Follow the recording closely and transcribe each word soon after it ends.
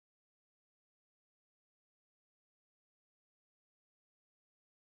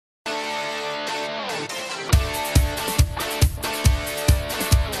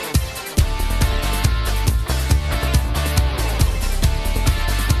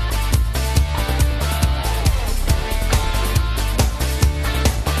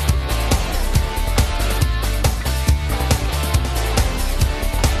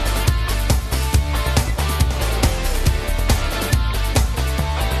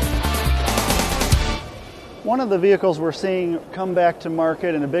One of the vehicles we're seeing come back to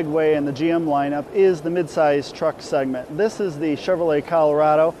market in a big way in the GM lineup is the midsize truck segment. This is the Chevrolet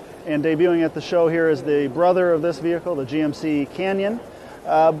Colorado, and debuting at the show here is the brother of this vehicle, the GMC Canyon.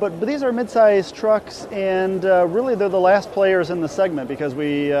 But these are midsize trucks, and really they're the last players in the segment because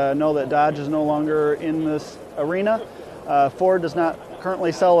we know that Dodge is no longer in this arena. Ford does not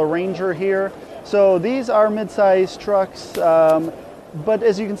currently sell a Ranger here. So these are midsize trucks. But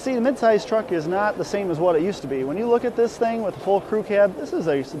as you can see, the midsize truck is not the same as what it used to be. When you look at this thing with a full crew cab, this is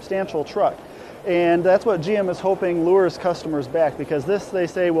a substantial truck. And that's what GM is hoping lures customers back, because this, they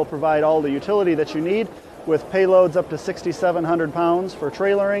say, will provide all the utility that you need with payloads up to 6,700 pounds for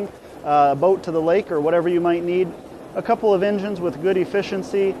trailering, a boat to the lake or whatever you might need. A couple of engines with good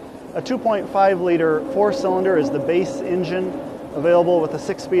efficiency. A 2.5-liter four-cylinder is the base engine, available with a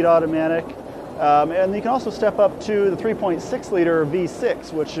 6-speed automatic. And you can also step up to the 3.6-liter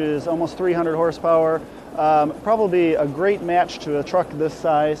V6, which is almost 300 horsepower. Probably a great match to a truck this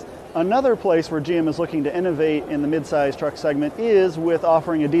size. Another place where GM is looking to innovate in the midsize truck segment is with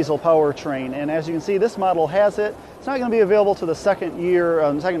offering a diesel powertrain. And as you can see, this model has it. It's not going to be available to the second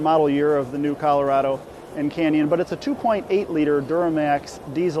model year of the new Colorado and Canyon, but it's a 2.8-liter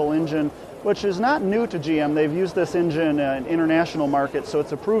Duramax diesel engine, which is not new to GM. They've used this engine in international markets, so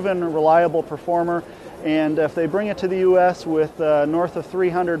it's a proven, reliable performer. And if they bring it to the U.S. with north of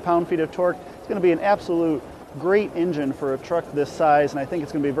 300 pound-feet of torque, it's going to be an absolute great engine for a truck this size, and I think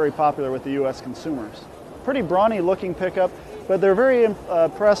it's going to be very popular with the U.S. consumers. Pretty brawny-looking pickup, but they're very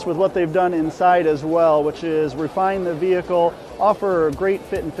impressed with what they've done inside as well, which is refine the vehicle, offer great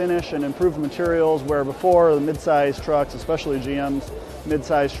fit and finish and improved materials, where before the midsize trucks, especially GM's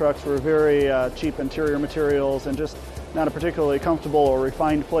midsize trucks, were very cheap interior materials and just not a particularly comfortable or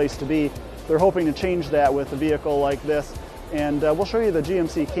refined place to be. They're hoping to change that with a vehicle like this, and we'll show you the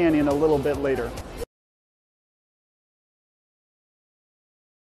GMC Canyon a little bit later.